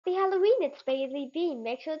Happy Halloween, it's Bailey B.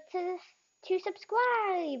 Make sure to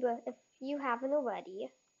subscribe if you haven't already.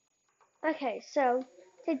 Okay, so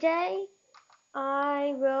today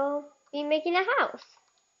I will be making a house.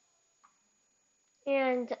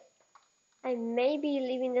 And I may be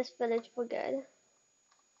leaving this village for good.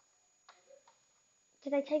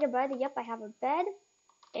 Did I take a bed? Yep, I have a bed.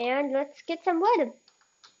 And let's get some wood.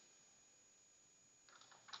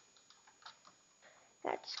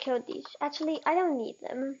 Let's kill these. Actually, I don't need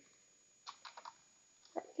them.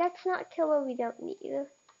 Let's not kill what we don't need.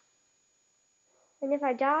 And if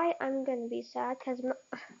I die, I'm gonna be sad because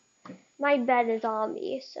my bed is on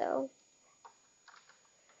me, so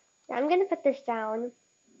I'm gonna put this down.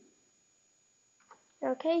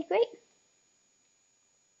 Okay, great.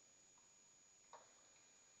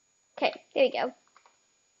 Okay, there you go.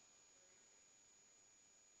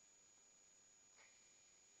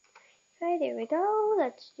 Okay, there we go.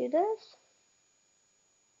 Let's do this.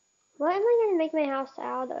 What am I gonna make my house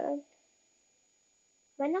out of?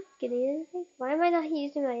 Am I not getting anything? Why am I not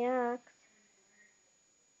using my axe?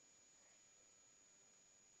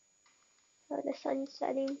 Oh, the sun's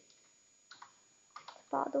setting.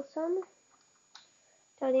 Bottle some.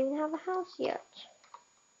 Don't even have a house yet.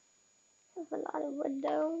 Have a lot of wood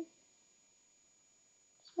though.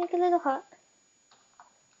 Let's make a little hut.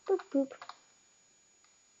 Boop boop.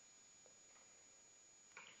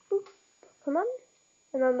 Boop. Come on.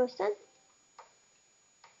 I'm almost done.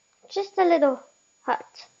 Just a little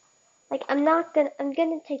hut. Like I'm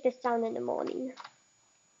gonna take this down in the morning.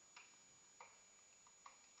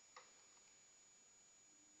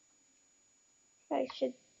 I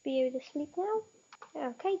should be able to sleep now.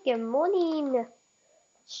 Okay, good morning.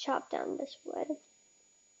 Let's chop down this wood.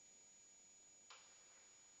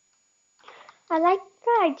 I like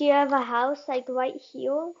the idea of a house like right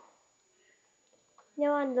here,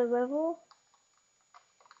 on the river.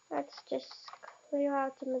 Let's just clear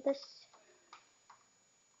out some of this,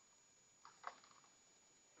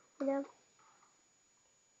 Do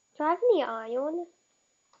I have any iron?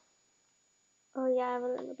 Oh yeah, I have a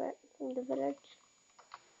little bit from the village.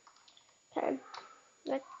 Okay,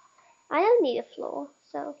 I don't need a floor,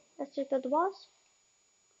 so let's just build the walls.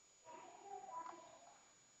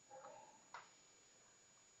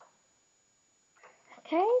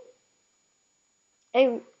 Okay,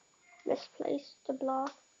 I misplaced the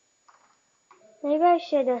block. Maybe I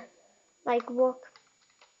should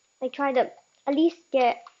try to at least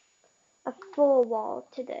get a full wall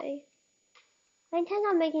today. I intend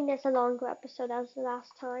on making this a longer episode as the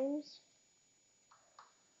last times.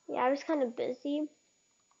 Yeah, I was kind of busy.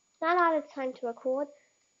 Not a lot of time to record.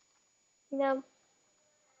 Okay,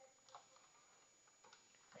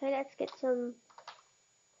 let's get some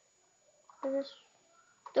of this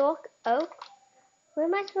dark oak. Where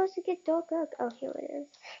am I supposed to get dark oak? Oh, here it is.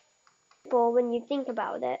 Well, when you think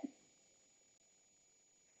about it.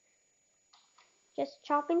 Just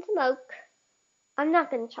chopping some oak. I'm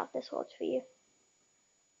not going to chop this whole tree.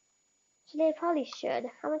 Today I probably should.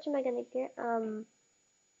 How much am I going to get?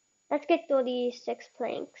 Let's get 36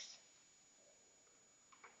 planks.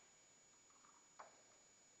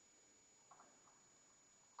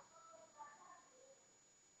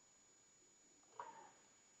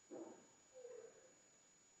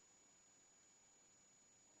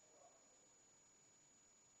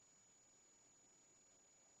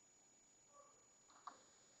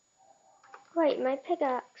 Wait, my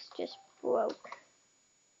pickaxe just broke.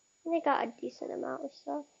 And I got a decent amount of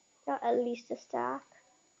stuff. Got at least a stack,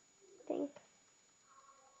 I think.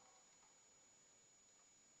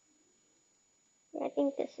 Yeah, I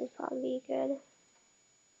think this is probably good.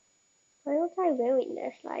 Why don't I ruin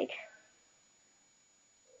this?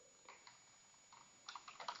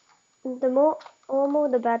 The more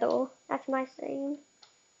the better. That's my saying.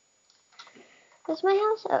 Is my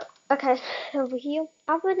house? Oh, okay, over here.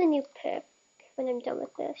 I'll put a new pick when I'm done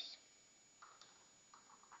with this.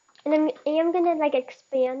 And I am gonna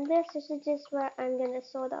expand this. This is just what I'm gonna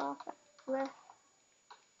sort off with.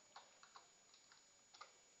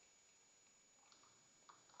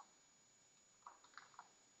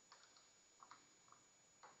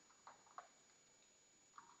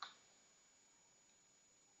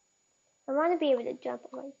 I want to be able to jump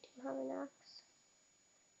and do have an axe.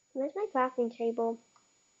 Where's my crafting table?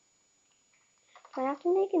 Do I have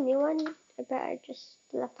to make a new one? I bet I just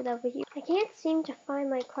left it over here. I can't seem to find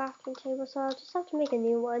my crafting table, so I'll just have to make a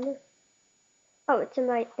new one. Oh, it's in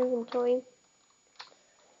my inventory.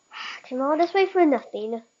 Came all this way for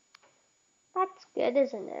nothing. That's good,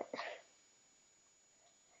 isn't it?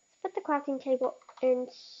 Let's put the crafting table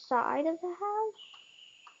inside of the house.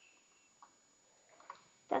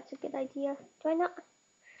 That's a good idea. Do I not?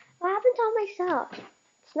 What happened to all my stuff?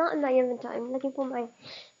 It's not in my inventory. I'm looking for my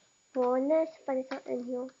furnace, but it's not in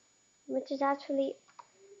here. Which is actually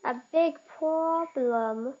a big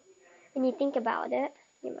problem when you think about it.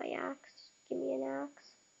 Give my axe. Give me an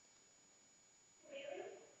axe.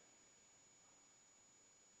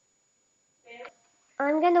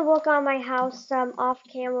 I'm gonna work on my house off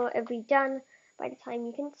camera. It'll be done by the time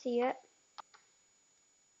you can see it.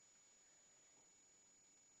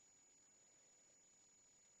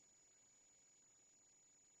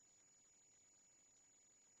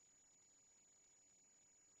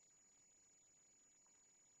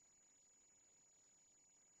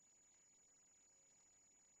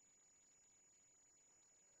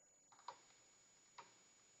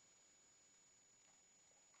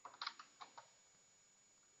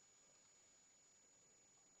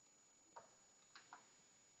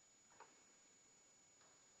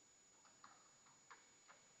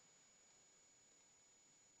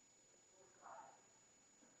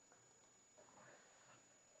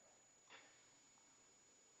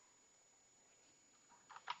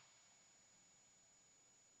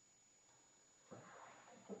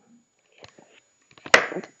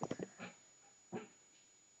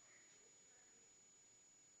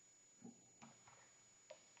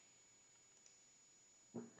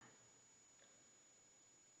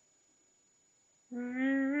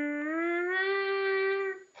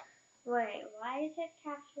 Wait, why is it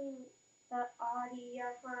capturing the audio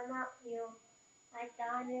from out here? I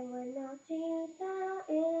thought it would not do that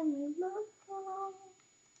anymore.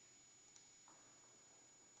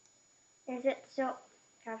 Is it still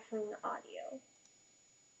capturing the audio?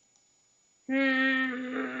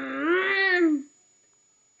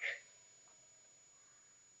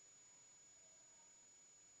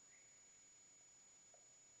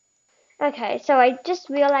 Okay, so I just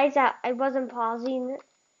realized that I wasn't pausing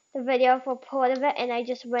the video for part of it, and I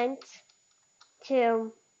just went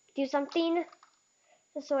to do something.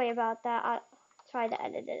 So sorry about that. I'll try to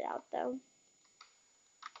edit it out though.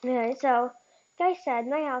 Okay, so like I said,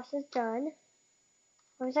 my house is done.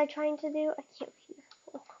 What was I trying to do? I can't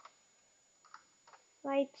remember.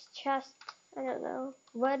 Lights, chest, I don't know.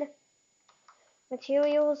 Wood,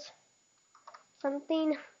 materials,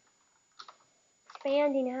 something.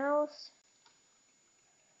 Expanding house.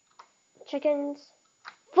 Chickens.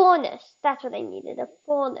 Furnace. That's what I needed, a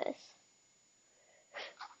furnace.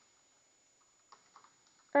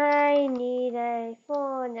 I need a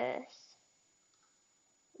furnace.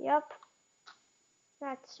 Yep.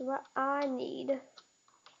 That's what I need.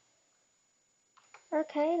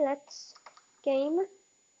 Okay, let's game.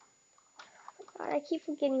 God, I keep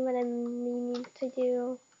forgetting what I'm meaning to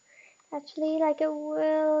do. Actually, like a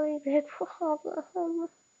really big problem.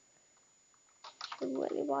 Should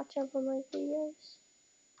really watch over my videos.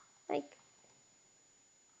 Like,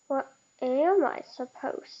 what am I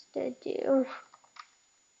supposed to do?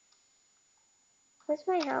 Where's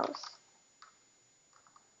my house?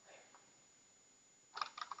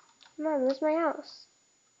 Mom, where's my house?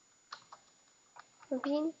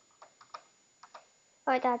 Ravine?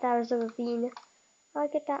 Oh, I thought that was a ravine. I'll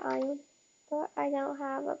get that iron. But I don't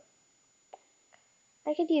have a...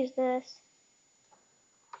 I could use this.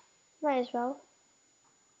 Might as well.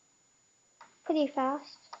 Pretty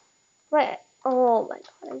fast. Wait. Oh my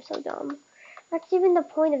god, I'm so dumb. That's even the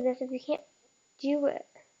point of this if you can't do it.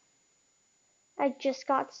 I just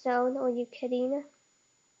got stone. Are you kidding?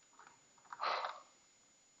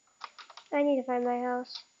 I need to find my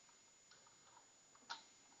house.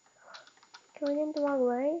 Going in the wrong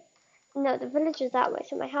way? No, the village is that way,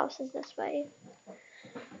 so my house is this way.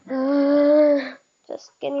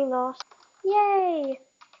 Just getting lost. Yay!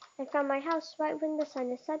 I found my house right when the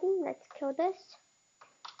sun is setting. Let's kill this.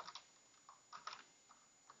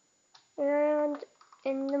 And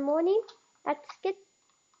in the morning, let's get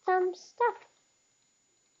some stuff.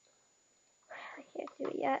 I can't do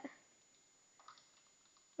it yet.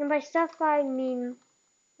 And by stuff, I mean,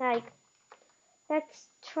 like, let's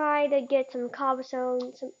try to get some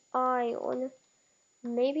cobblestone, some iron,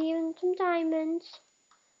 maybe even some diamonds.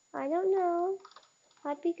 I don't know.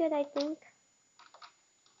 That'd be good, I think.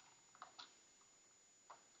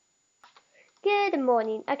 Good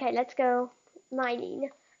morning. Okay, let's go mining.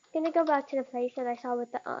 I'm gonna go back to the place that I saw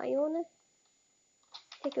with the iron.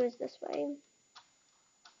 I think it was this way.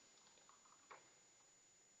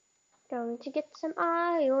 Going to get some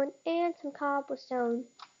iron and some cobblestone.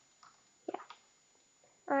 Yeah,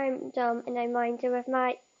 I'm dumb and I mined it with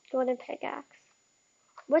my golden pickaxe,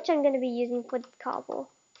 which I'm gonna be using for the cobble.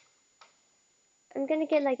 I'm gonna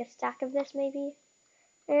get like a stack of this maybe.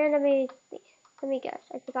 And let me guess.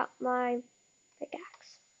 I forgot my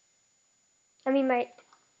pickaxe. I mean my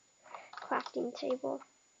crafting table.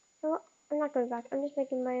 You know what? I'm not going back. I'm just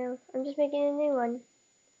making my own. I'm just making a new one.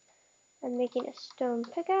 I'm making a stone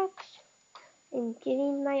pickaxe and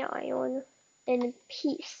getting my iron in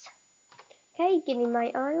peace. Okay, getting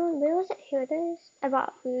my iron. Where was it? Here it is. I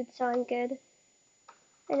bought food, so I'm good.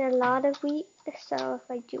 And a lot of wheat, so if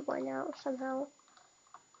I do run out somehow.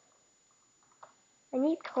 I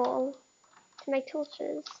need coal to make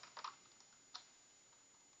torches.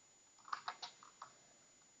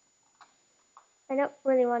 I don't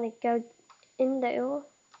really want to go in there.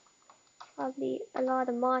 Probably a lot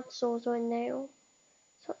of monsters are in there.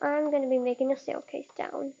 So I'm going to be making a staircase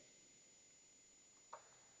down.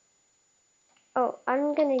 Oh,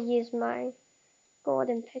 I'm going to use my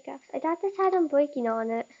golden pickaxe. I thought this had unbreaking on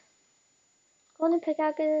it. Golden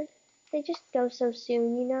pickaxes, they just go so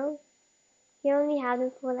soon, you know? You only have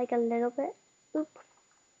them for like a little bit. Oop.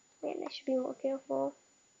 Man, I should be more careful.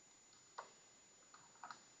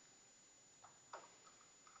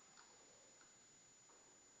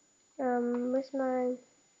 Where's my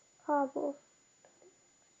cobble?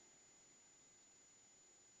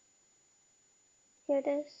 Here it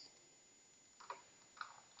is.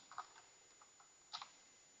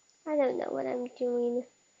 I don't know what I'm doing.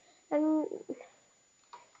 I'm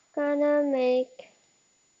gonna make...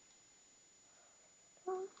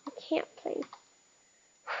 Oh, I can't play.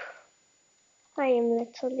 I am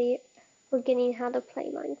literally forgetting how to play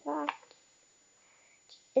Minecraft.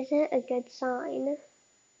 Isn't a good sign.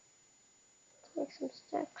 Let's make some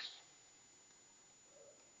sticks.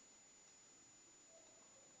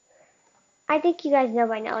 I think you guys know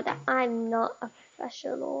by now that I'm not a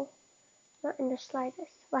professional. Not in the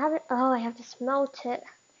slightest. What happened? Oh, I have to smelt it.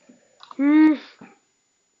 Yeah,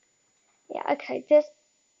 okay,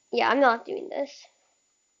 yeah, I'm not doing this.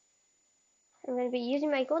 I'm going to be using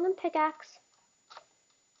my golden pickaxe.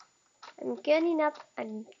 I'm getting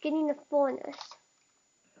the furnace.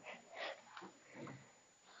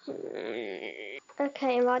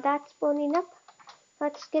 Okay, and while that's spawning up,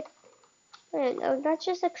 let's get, I don't know, let's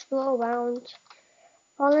just explore around.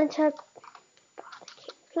 Volunteer, God, I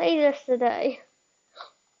can't play this today.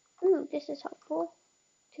 Ooh, this is helpful.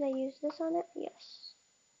 Can I use this on it? Yes.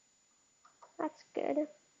 That's good.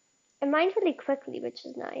 It mines really quickly, which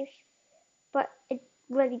is nice. But it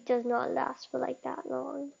really does not last for like that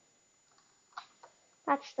long.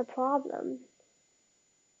 That's the problem.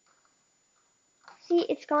 See,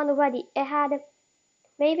 it's gone already.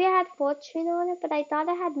 Maybe it had fortune on it, but I thought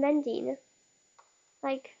it had mending.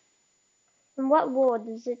 Like, in what world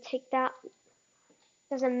does it take that?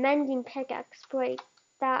 Does a mending pickaxe break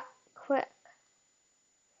that quick?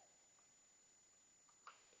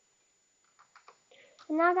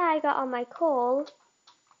 And now that I got all my coal,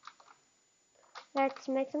 let's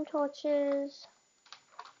make some torches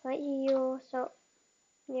right here. So,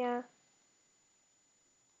 yeah.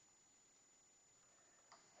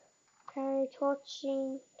 Okay,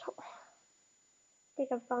 torching. I think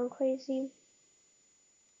I've gone crazy.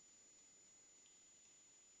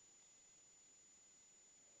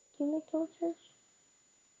 Can you make torches?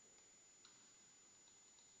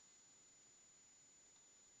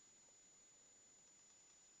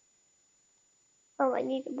 Oh, I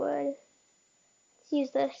need wood. Let's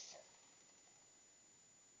use this.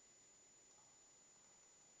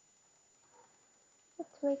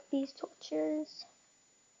 Let's make these torches.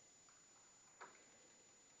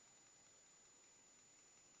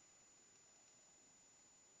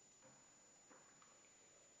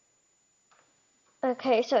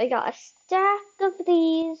 Okay, so I got a stack of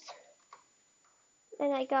these.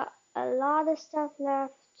 And I got a lot of stuff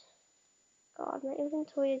left. God, my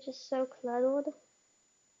inventory is just so cluttered.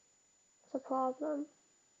 It's a problem.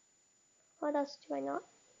 What else do I not?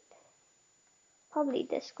 Probably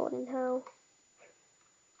this golden hoe.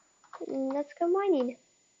 Let's go mining.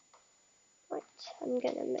 Right, I'm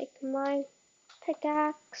gonna make my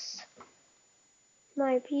pickaxe.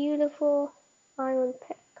 My beautiful iron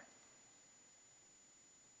pick.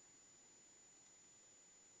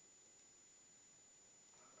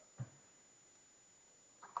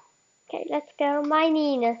 Okay, let's go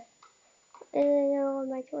mining. And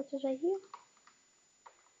my torches right here.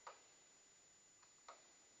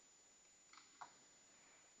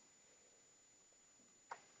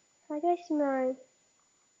 How do I see my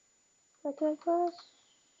torch?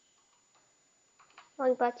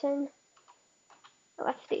 Wrong button.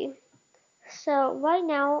 Lefty. So right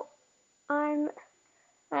now I'm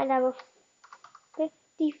at level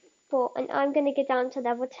 54 and I'm gonna get down to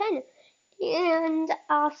level 10 and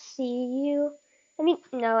I'll see you. I mean,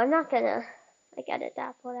 no, I'm not gonna like edit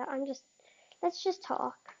that for that. Let's just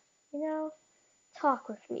talk, you know? Talk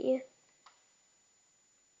with me.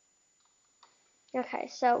 Okay,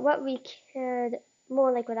 so what we could,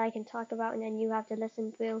 more like what I can talk about, and then you have to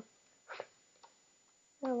listen through.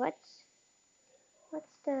 Oh, what's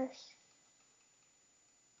this?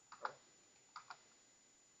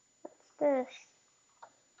 What's this?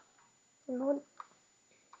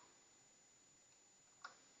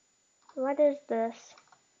 What is this?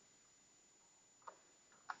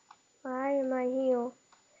 Why am I here?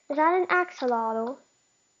 Is that an axolotl?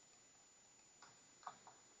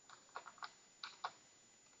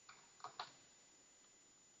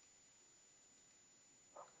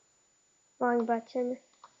 Wrong button.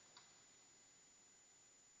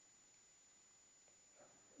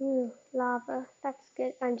 Ooh, lava. That's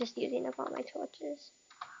good. I'm just using up all my torches.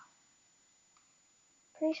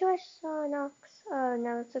 Pretty sure I saw an ox. Oh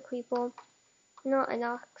no, it's a creeper. Not an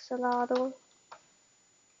axolotl.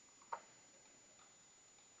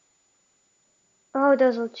 Oh,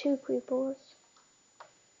 those are two creepers.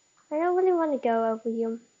 I don't really want to go over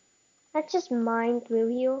here. Let's just mine through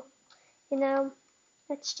here. You know,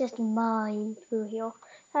 let's just mine through here.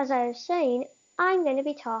 As I was saying, I'm going to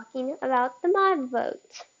be talking about the mod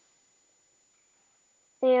vote.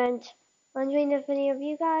 And wondering if any of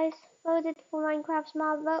you guys voted for Minecraft's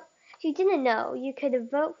mob vote. If you didn't know, you could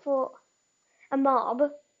vote for a mob.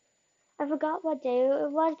 I forgot what day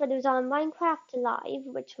it was, but it was on Minecraft Live,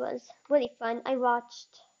 which was really fun. I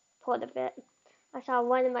watched part of it. I saw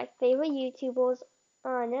one of my favorite YouTubers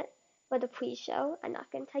on it for the pre-show. I'm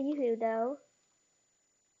not gonna tell you who though.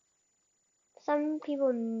 Some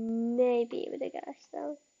people may be able to guess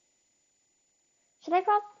though. Should I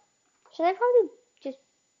prob? Should I probably just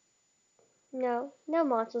no? No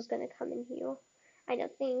monster's gonna come in here. I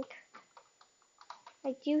don't think.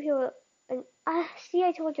 I do hear an. See,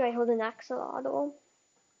 I told you I hold an axolotl.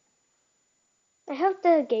 I hope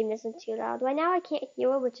the game isn't too loud. Right now I can't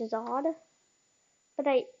hear it, which is odd. But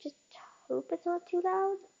I just hope it's not too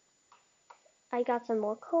loud. I got some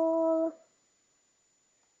more coal.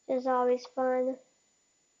 It's always fun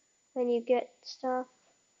when you get stuff.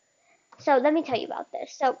 So let me tell you about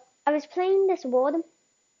this. So I was playing this world,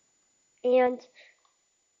 and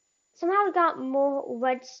somehow I got more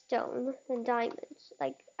redstone than diamonds.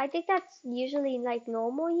 Like I think that's usually like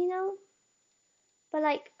normal, you know. But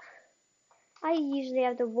like I usually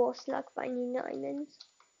have the worst luck finding diamonds.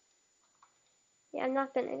 Yeah,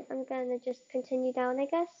 I'm gonna just continue down, I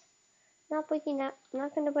guess. Not breaking that. I'm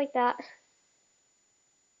not gonna break that.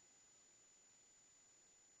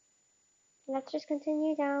 Let's just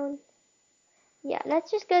continue down. Yeah,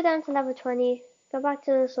 let's just go down to level 20. Go back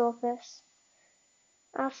to the surface.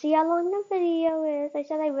 I'll see how long the video is. I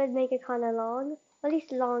said I would make it kind of long. At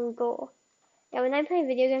least longer. Yeah, when I play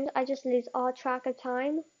video games, I just lose all track of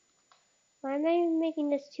time. Why am I making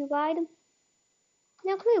this too wide?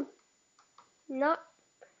 No clue. Not.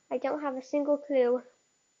 I don't have a single clue.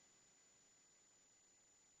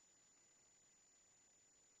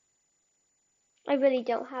 I really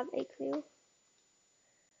don't have a clue.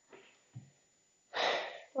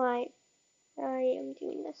 Why I am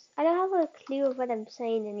doing this. I don't have a clue of what I'm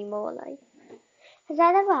saying anymore. Like, has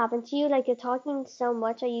that ever happened to you? Like, you're talking so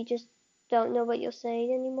much that you just don't know what you're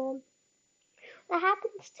saying anymore? That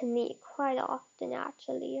happens to me quite often,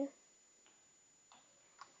 actually.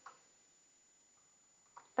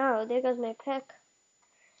 Oh, there goes my pick.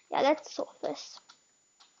 Yeah, let's surface.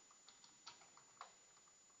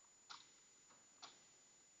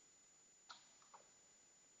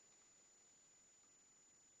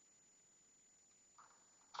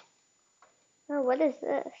 Oh, what is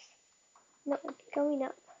this? No, it's going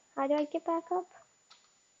up. How do I get back up?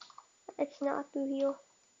 It's not through here.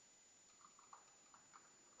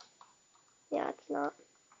 Yeah, it's not.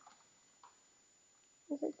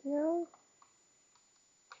 Is it? No?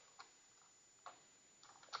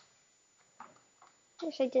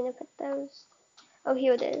 Wish I didn't put those. Oh,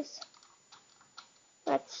 here it is.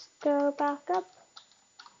 Let's go back up.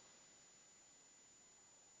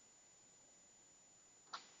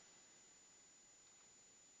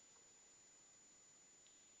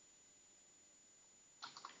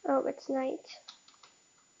 Oh, it's night.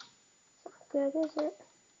 It's not good, is it?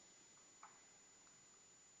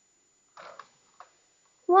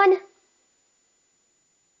 One!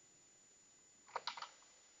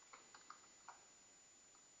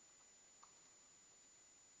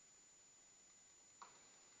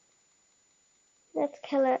 Let's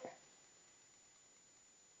kill it.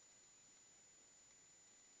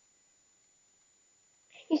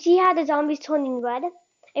 You see how the zombie's turning red?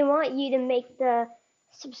 I want you to make the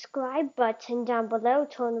subscribe button down below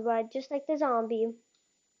turn red, just like the zombie.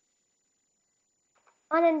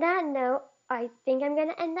 On that note, I think I'm going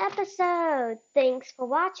to end the episode. Thanks for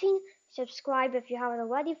watching. subscribe if you haven't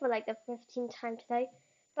already for like the 15th time today.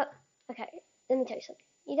 But okay, let me tell you something.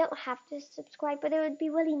 You don't have to subscribe, but it would be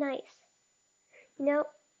really nice. You know,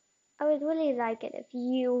 I would really like it if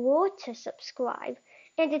you were to subscribe,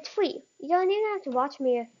 and it's free. You don't even have to watch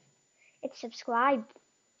me if it's subscribe.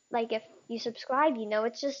 Like if you subscribe,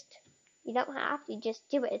 it's just you don't have to just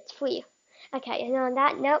do it. It's free. Okay, and on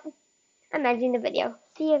that note, I'm ending the video.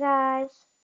 See you guys.